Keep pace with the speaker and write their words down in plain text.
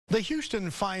The Houston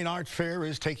Fine Arts Fair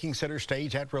is taking center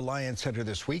stage at Reliance Center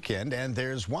this weekend, and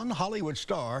there's one Hollywood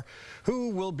star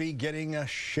who will be getting a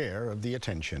share of the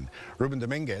attention. Ruben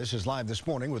Dominguez is live this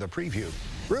morning with a preview.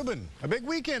 Ruben, a big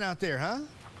weekend out there, huh?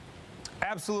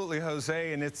 Absolutely,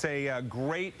 Jose, and it's a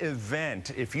great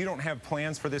event. If you don't have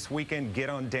plans for this weekend, get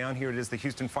on down here. It is the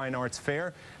Houston Fine Arts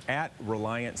Fair at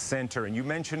Reliance Center. And you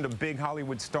mentioned a big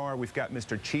Hollywood star. We've got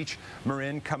Mr. Cheech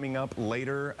Marin coming up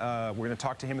later. We're going to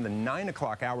talk to him in the 9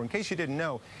 o'clock hour. In case you didn't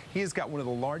know, he has got one of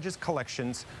the largest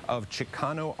collections of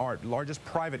Chicano art, largest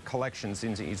private collections.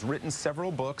 He's written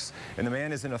several books, and the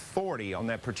man is an authority on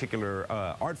that particular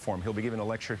art form. He'll be giving a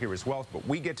lecture here as well, but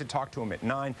we get to talk to him at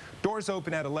 9. Doors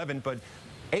open at 11, but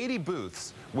 80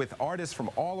 booths with artists from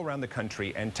all around the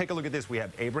country. And take a look at this. We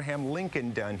have Abraham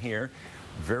Lincoln done here.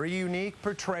 Very unique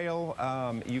portrayal.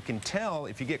 You can tell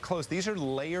if you get close, these are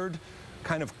layered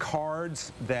kind of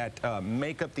cards that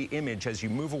make up the image. As you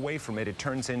move away from it, it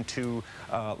turns into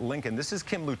Lincoln. This is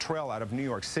Kim Luttrell out of New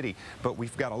York City, but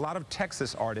we've got a lot of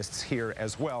Texas artists here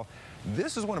as well.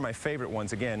 This is one of my favorite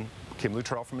ones. Again, Kim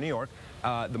Luttrell from New York.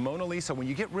 The Mona Lisa, when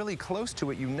you get really close to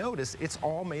it, you notice it's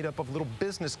all made up of little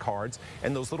business cards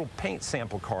and those little paint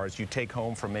sample cards you take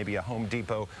home from maybe a Home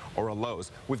Depot or a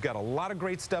Lowe's. We've got a lot of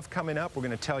great stuff coming up. We're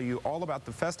going to tell you all about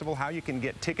the festival, how you can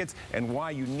get tickets, and why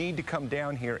you need to come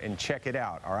down here and check it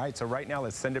out. All right, so right now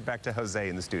let's send it back to Jose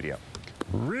in the studio.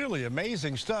 Really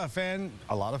amazing stuff, and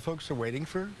a lot of folks are waiting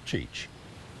for Cheech.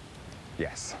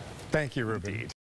 Yes. Thank you, Ruben. Indeed.